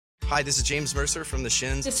Hi, this is James Mercer from The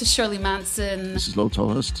Shins. This is Shirley Manson. This is Lo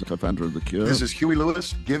Tolhurst, co-founder of The Cure. This is Huey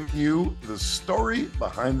Lewis giving you the story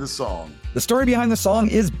behind the song. The Story Behind the Song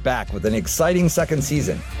is back with an exciting second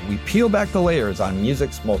season. We peel back the layers on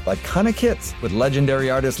music's most iconic hits with legendary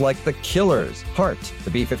artists like The Killers, Heart, the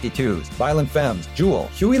B-52s, Violent Femmes, Jewel,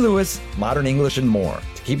 Huey Lewis, Modern English, and more.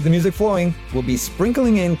 To keep the music flowing, we'll be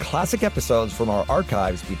sprinkling in classic episodes from our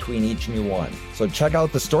archives between each new one. So check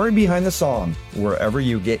out The Story Behind the Song wherever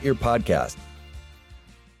you get your podcast.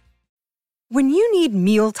 When you need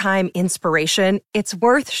mealtime inspiration, it's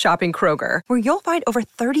worth shopping Kroger, where you'll find over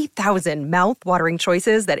 30,000 mouth-watering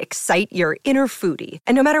choices that excite your inner foodie.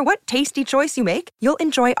 And no matter what tasty choice you make, you'll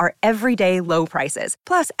enjoy our everyday low prices,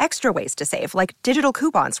 plus extra ways to save, like digital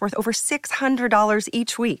coupons worth over $600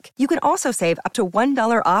 each week. You can also save up to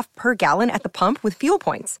 $1 off per gallon at the pump with fuel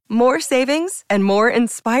points. More savings and more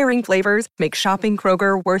inspiring flavors make shopping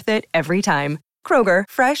Kroger worth it every time. Kroger,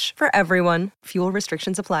 fresh for everyone. Fuel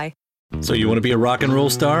restrictions apply. So you want to be a rock and roll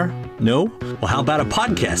star? No? Well, how about a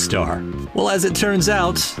podcast star? Well, as it turns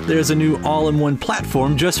out, there's a new all-in-one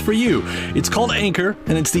platform just for you. It's called Anchor,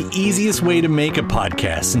 and it's the easiest way to make a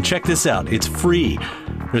podcast. And check this out, it's free.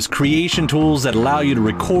 There's creation tools that allow you to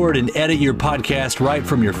record and edit your podcast right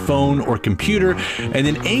from your phone or computer, and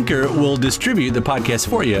then Anchor will distribute the podcast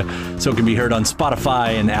for you so it can be heard on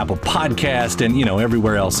Spotify and Apple Podcast and,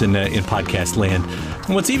 everywhere else in podcast land.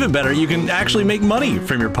 And what's even better, you can actually make money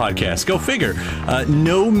from your podcast. Go figure.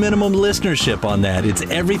 No minimum listenership on that. It's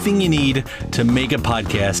everything you need to make a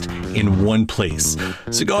podcast in one place.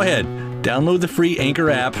 So go ahead. Download the free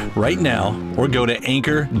Anchor app right now or go to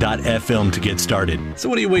anchor.fm to get started. So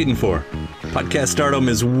what are you waiting for? Podcast stardom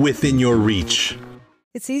is within your reach.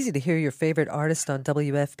 It's easy to hear your favorite artist on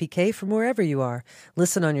WFPK from wherever you are.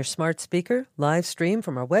 Listen on your smart speaker, live stream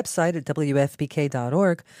from our website at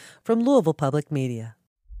WFPK.org from Louisville Public Media.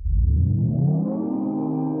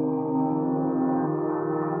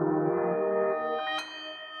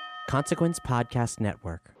 Consequence Podcast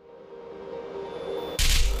Network.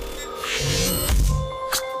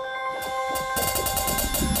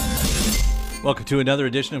 Welcome to another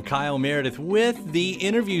edition of Kyle Meredith with the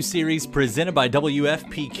interview series presented by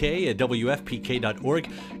WFPK at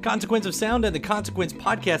WFPK.org. Consequence of Sound and the Consequence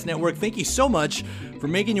Podcast Network. Thank you so much for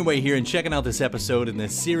making your way here and checking out this episode in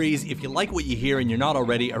this series. If you like what you hear and you're not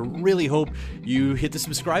already, I really hope you hit the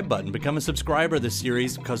subscribe button. Become a subscriber of this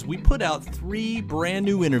series because we put out 3 brand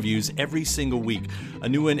new interviews every single week. A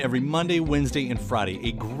new one every Monday, Wednesday, and Friday.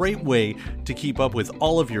 A great way to keep up with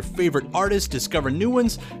all of your favorite artists, discover new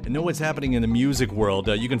ones, and know what's happening in the music world.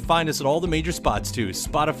 You can find us at all the major spots too.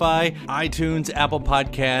 Spotify, iTunes, Apple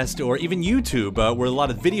Podcast, or even YouTube, where a lot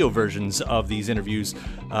of video versions of these interviews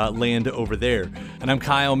land over there. And I'm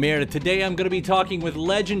Kyle Meredith. Today I'm going to be talking with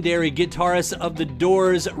legendary guitarist of The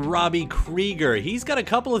Doors, Robbie Krieger. He's got a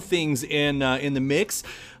couple of things in the mix.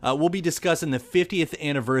 We'll be discussing the 50th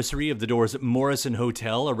anniversary of The Doors' Morrison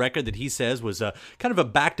Hotel, a record that he says was kind of a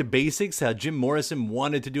back to basics. Jim Morrison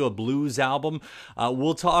wanted to do a blues album.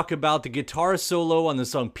 We'll talk about the guitar solo on the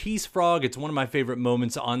song Peace Frog. It's one of my favorite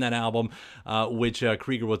moments on that album, which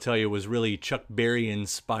Krieger will tell you was really Chuck Berry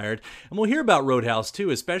inspired. And we'll hear about Roadhouse too,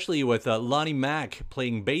 especially with Lonnie Mack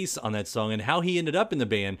playing bass on that song and how he ended up in the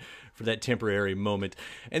band for that temporary moment.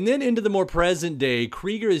 And then into the more present day,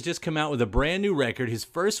 Krieger has just come out with a brand new record, his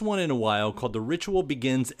first one in a while, called The Ritual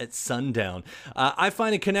Begins at Sundown. I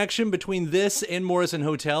find a connection between this and Morrison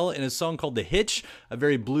Hotel in a song called The Hitch, a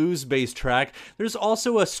very blues-based track. There's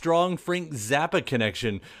also a strong Frank Zappa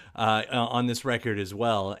connection on this record as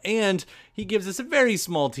well. And he gives us a very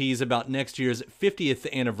small tease about next year's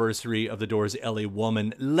 50th anniversary of The Doors' LA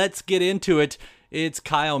Woman. Let's get into it. It's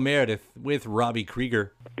Kyle Meredith with Robbie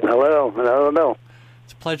Krieger. Hello.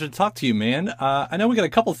 It's a pleasure to talk to you, man. I know we got a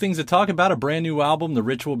couple things to talk about. A brand new album, The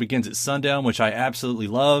Ritual Begins at Sundown, which I absolutely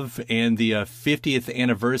love, and the 50th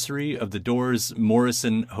anniversary of The Doors'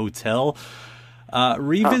 Morrison Hotel.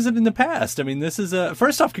 Revisiting the past. I mean, this is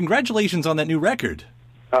first off, congratulations on that new record.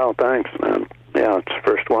 Oh, thanks, man. Yeah, it's the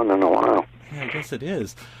first one in a while. Yeah, I guess it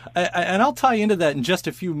is. And I'll tie into that in just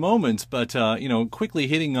a few moments, but, quickly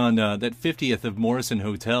hitting on that 50th of Morrison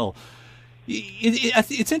Hotel.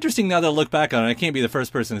 It's interesting now that I look back on it. I can't be the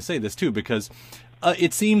first person to say this, too, because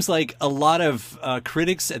it seems like a lot of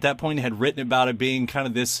critics at that point had written about it being kind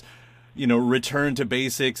of this, return to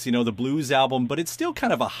basics, the blues album, but it's still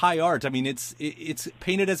kind of a high art. I mean, it's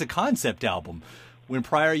painted as a concept album. When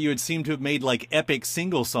prior you had seemed to have made like epic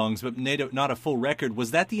single songs, but not a full record.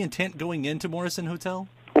 Was that the intent going into Morrison Hotel?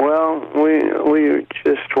 Well, we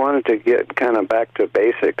just wanted to get kind of back to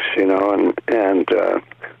basics, and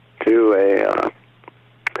do a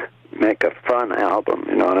make a fun album,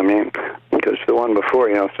 you know what I mean? Because the one before,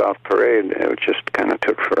 Soft Parade, it just kind of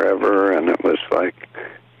took forever, and it was like,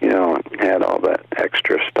 it had all that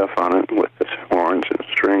extra stuff on it with the horns and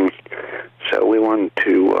strings. So we wanted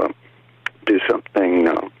to do something,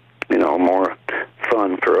 more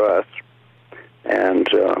fun for us, and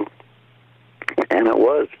it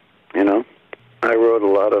was, I wrote a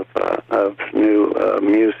lot of new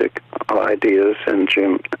music ideas, and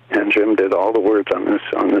Jim did all the words on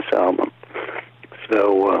this album.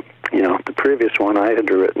 So the previous one I had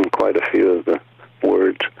written quite a few of the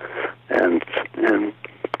words, and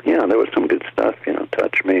there was some good stuff,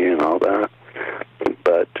 Touch Me and all that.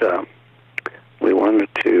 But we wanted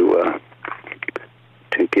to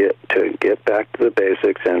get back to the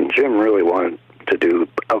basics, and Jim really wanted to do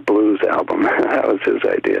a blues album. That was his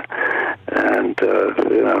idea, and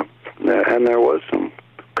and there was some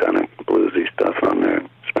kind of bluesy stuff on there,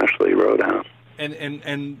 especially Roadhouse.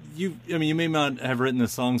 And you may not have written the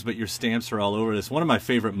songs, but your stamps are all over this. One of my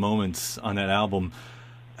favorite moments on that album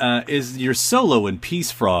is your solo in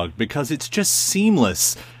Peace Frog, because it's just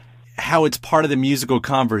seamless how it's part of the musical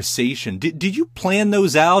conversation. Did you plan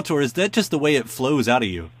those out, or is that just the way it flows out of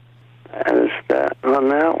you? On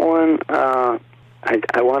that one,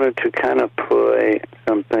 I wanted to kind of play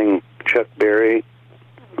something Chuck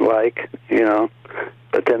Berry-like,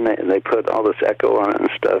 but then they put all this echo on it and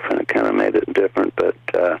stuff, and it kind of made it different. But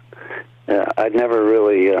I'd never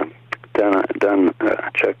really done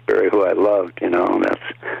Chuck Berry, who I loved, and that's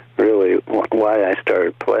really why I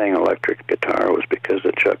started playing electric guitar, was because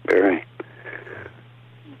of Chuck Berry.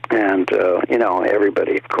 And,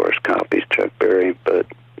 everybody, of course, copies Chuck Berry, but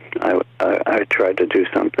I tried to do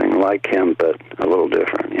something like him, but a little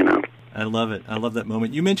different, I love it. I love that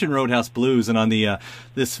moment. You mentioned Roadhouse Blues, and on the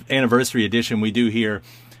this anniversary edition, we do hear,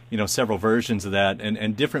 several versions of that,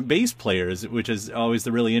 and different bass players, which is always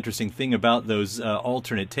the really interesting thing about those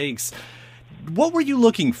alternate takes. What were you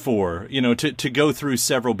looking for, to go through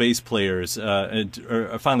several bass players,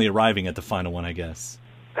 or finally arriving at the final one, I guess?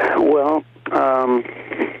 Well,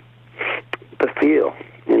 the feel,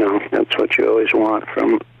 that's what you always want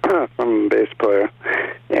from a bass player.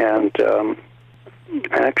 And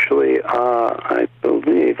actually, I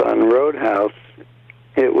believe on Roadhouse,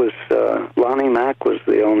 it was Lonnie Mack was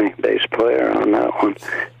the only bass player on that one.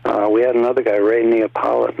 We had another guy, Ray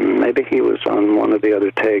Neapolitan. Maybe he was on one of the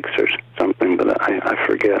other takes or something, but I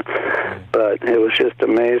forget. But it was just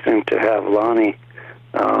amazing to have Lonnie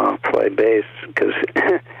play bass, because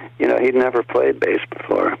he'd never played bass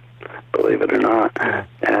before, believe it or not.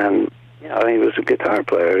 And he was a guitar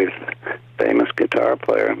player. He was a famous guitar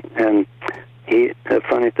player, and the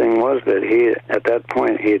funny thing was that at that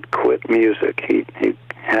point, he had quit music. He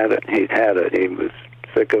had it. He was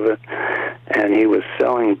sick of it, and he was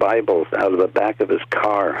selling Bibles out of the back of his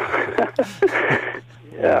car.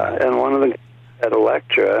 Yeah, and one of the at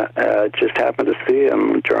Elektra just happened to see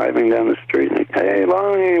him driving down the street, and he, "Hey,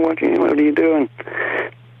 Lonnie, what are you doing?"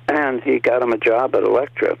 And he got him a job at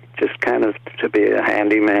Elektra, just kind of to be a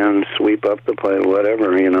handyman, sweep up the place,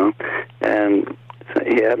 whatever, and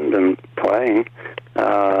he hadn't been playing,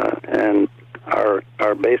 and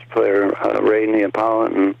our bass player, Ray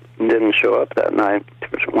Neapolitan, didn't show up that night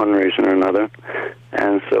for one reason or another,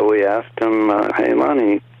 and so we asked him, "Hey,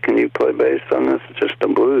 Lonnie, can you play bass on this? It's just a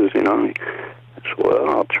blues, He said, "Well,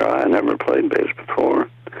 I'll try. I never played bass before."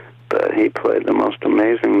 But he played the most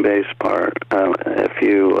amazing bass part. I'm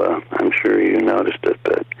sure you noticed it,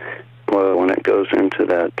 but when it goes into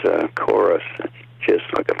that chorus, it's just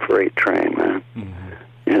like a freight train, man.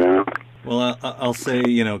 Mm-hmm. Well, I'll say,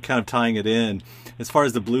 kind of tying it in, as far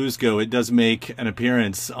as the blues go, it does make an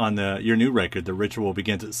appearance on your new record, The Ritual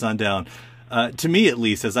Begins at Sundown. To me, at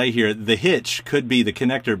least, as I hear it, The Hitch could be the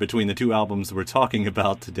connector between the two albums we're talking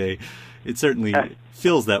about today. It certainly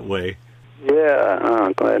feels that way. Yeah,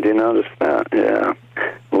 I'm glad you noticed that. Yeah,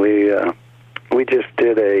 we just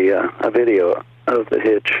did a video of The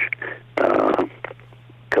Hitch a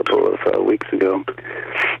couple of weeks ago.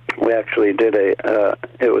 We actually did it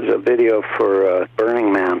was a video for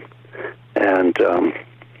Burning Man, and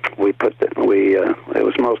we put it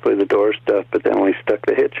was mostly the Doors stuff, but then we stuck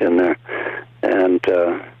The Hitch in there, and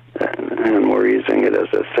we're using it as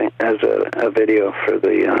a video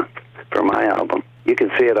for my album. You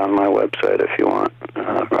can see it on my website if you want,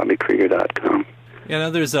 RobbieKrieger.com. Yeah, now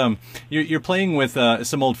there's you're playing with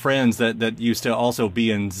some old friends that used to also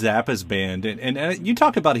be in Zappa's band, and you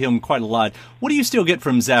talk about him quite a lot. What do you still get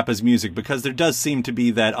from Zappa's music? Because there does seem to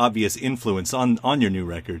be that obvious influence on your new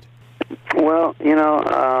record. Well,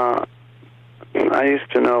 I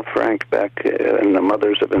used to know Frank back in the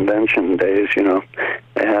Mothers of Invention days,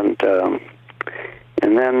 and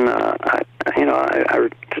And then,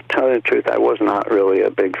 to tell you the truth, I was not really a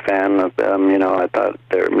big fan of them. I thought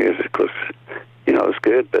their music was, was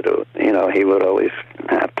good, but, he would always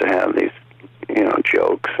have to have these,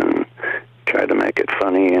 jokes and try to make it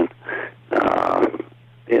funny. And,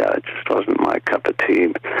 it just wasn't my cup of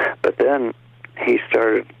tea. But then he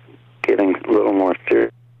started getting a little more serious.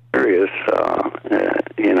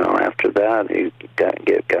 After that, he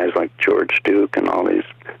get guys like George Duke and all these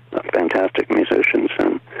fantastic musicians,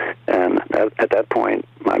 and at that point,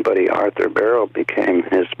 my buddy Arthur Barrow became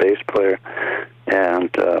his bass player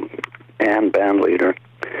and band leader,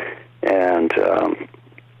 and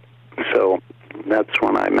so that's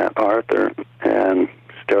when I met Arthur and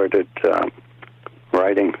started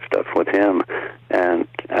writing stuff with him, and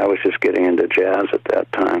I was just getting into jazz at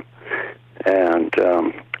that time, and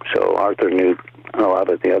so Arthur knew a lot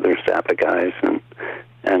of the other Zappa guys,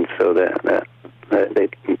 and so that they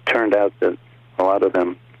turned out that a lot of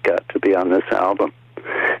them got to be on this album.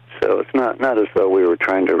 So it's not as though we were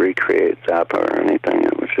trying to recreate Zappa or anything.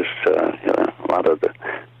 It was just a lot of the,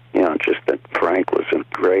 just that Frank was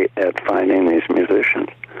great at finding these musicians,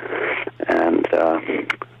 and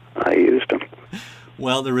I used them.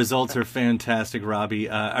 Well, the results are fantastic, Robbie.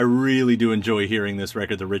 I really do enjoy hearing this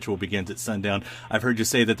record, The Ritual Begins at Sundown. I've heard you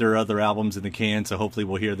say that there are other albums in the can, so hopefully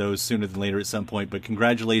we'll hear those sooner than later at some point. But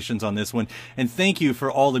congratulations on this one. And thank you for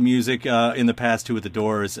all the music in the past two with the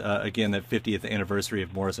Doors. Again, that 50th anniversary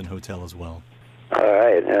of Morrison Hotel as well. All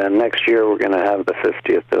right. Next year we're going to have the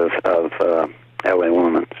 50th of L.A.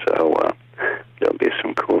 Woman, so there'll be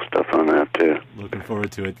some cool stuff on that, too. Looking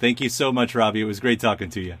forward to it. Thank you so much, Robbie. It was great talking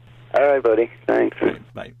to you. All right, buddy. Thanks.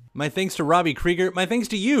 Right, bye. My thanks to Robbie Krieger. My thanks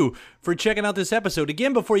to you for checking out this episode.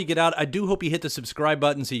 Again, before you get out, I do hope you hit the subscribe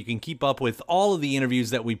button so you can keep up with all of the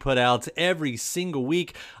interviews that we put out every single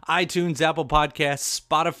week. iTunes, Apple Podcasts,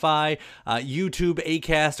 Spotify, YouTube,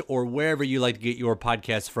 Acast, or wherever you like to get your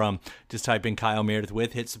podcasts from. Just type in Kyle Meredith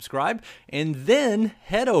with, hit subscribe, and then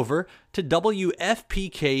head over to WFPK.org.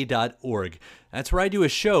 That's where I do a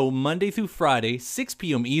show Monday through Friday, 6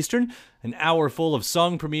 p.m. Eastern, an hour full of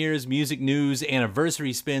song premieres, music news,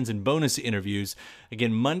 anniversary spins, and bonus interviews.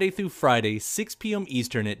 Again, Monday through Friday, 6 p.m.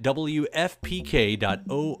 Eastern at WFPK.org.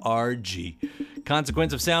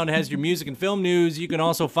 Consequence of Sound has your music and film news. You can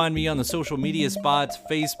also find me on the social media spots,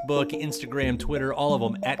 Facebook, Instagram, Twitter, all of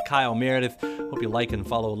them at Kyle Meredith. Hope you like and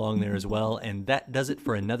follow along there as well. And that does it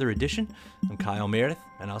for another edition. I'm Kyle Meredith,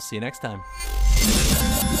 and I'll see you next time.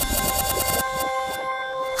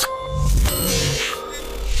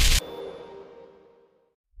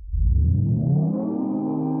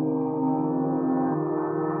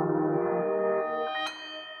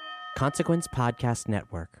 Consequence Podcast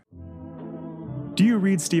Network. Do you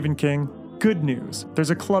read Stephen King? Good news. There's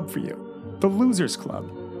a club for you. The Losers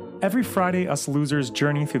Club. Every Friday, us losers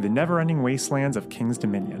journey through the never-ending wastelands of King's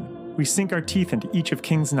Dominion. We sink our teeth into each of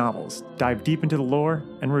King's novels, dive deep into the lore,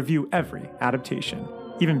 and review every adaptation.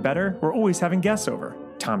 Even better, we're always having guests over.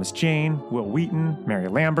 Thomas Jane, Will Wheaton, Mary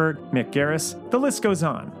Lambert, Mick Garris, the list goes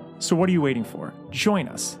on. So what are you waiting for? Join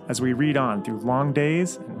us as we read on through long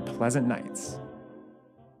days and pleasant nights.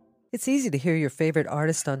 It's easy to hear your favorite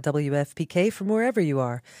artist on WFPK from wherever you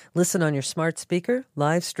are. Listen on your smart speaker,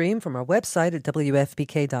 live stream from our website at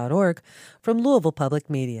WFPK.org, from Louisville Public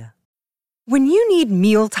Media. When you need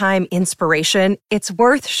mealtime inspiration, it's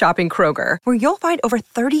worth shopping Kroger, where you'll find over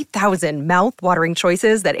 30,000 mouth-watering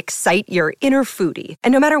choices that excite your inner foodie.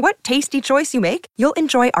 And no matter what tasty choice you make, you'll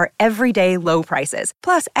enjoy our everyday low prices,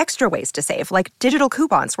 plus extra ways to save, like digital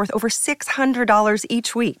coupons worth over $600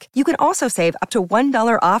 each week. You can also save up to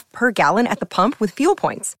 $1 off per gallon at the pump with fuel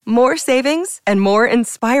points. More savings and more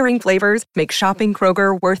inspiring flavors make shopping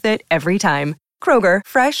Kroger worth it every time. Kroger,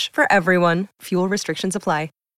 fresh for everyone. Fuel restrictions apply.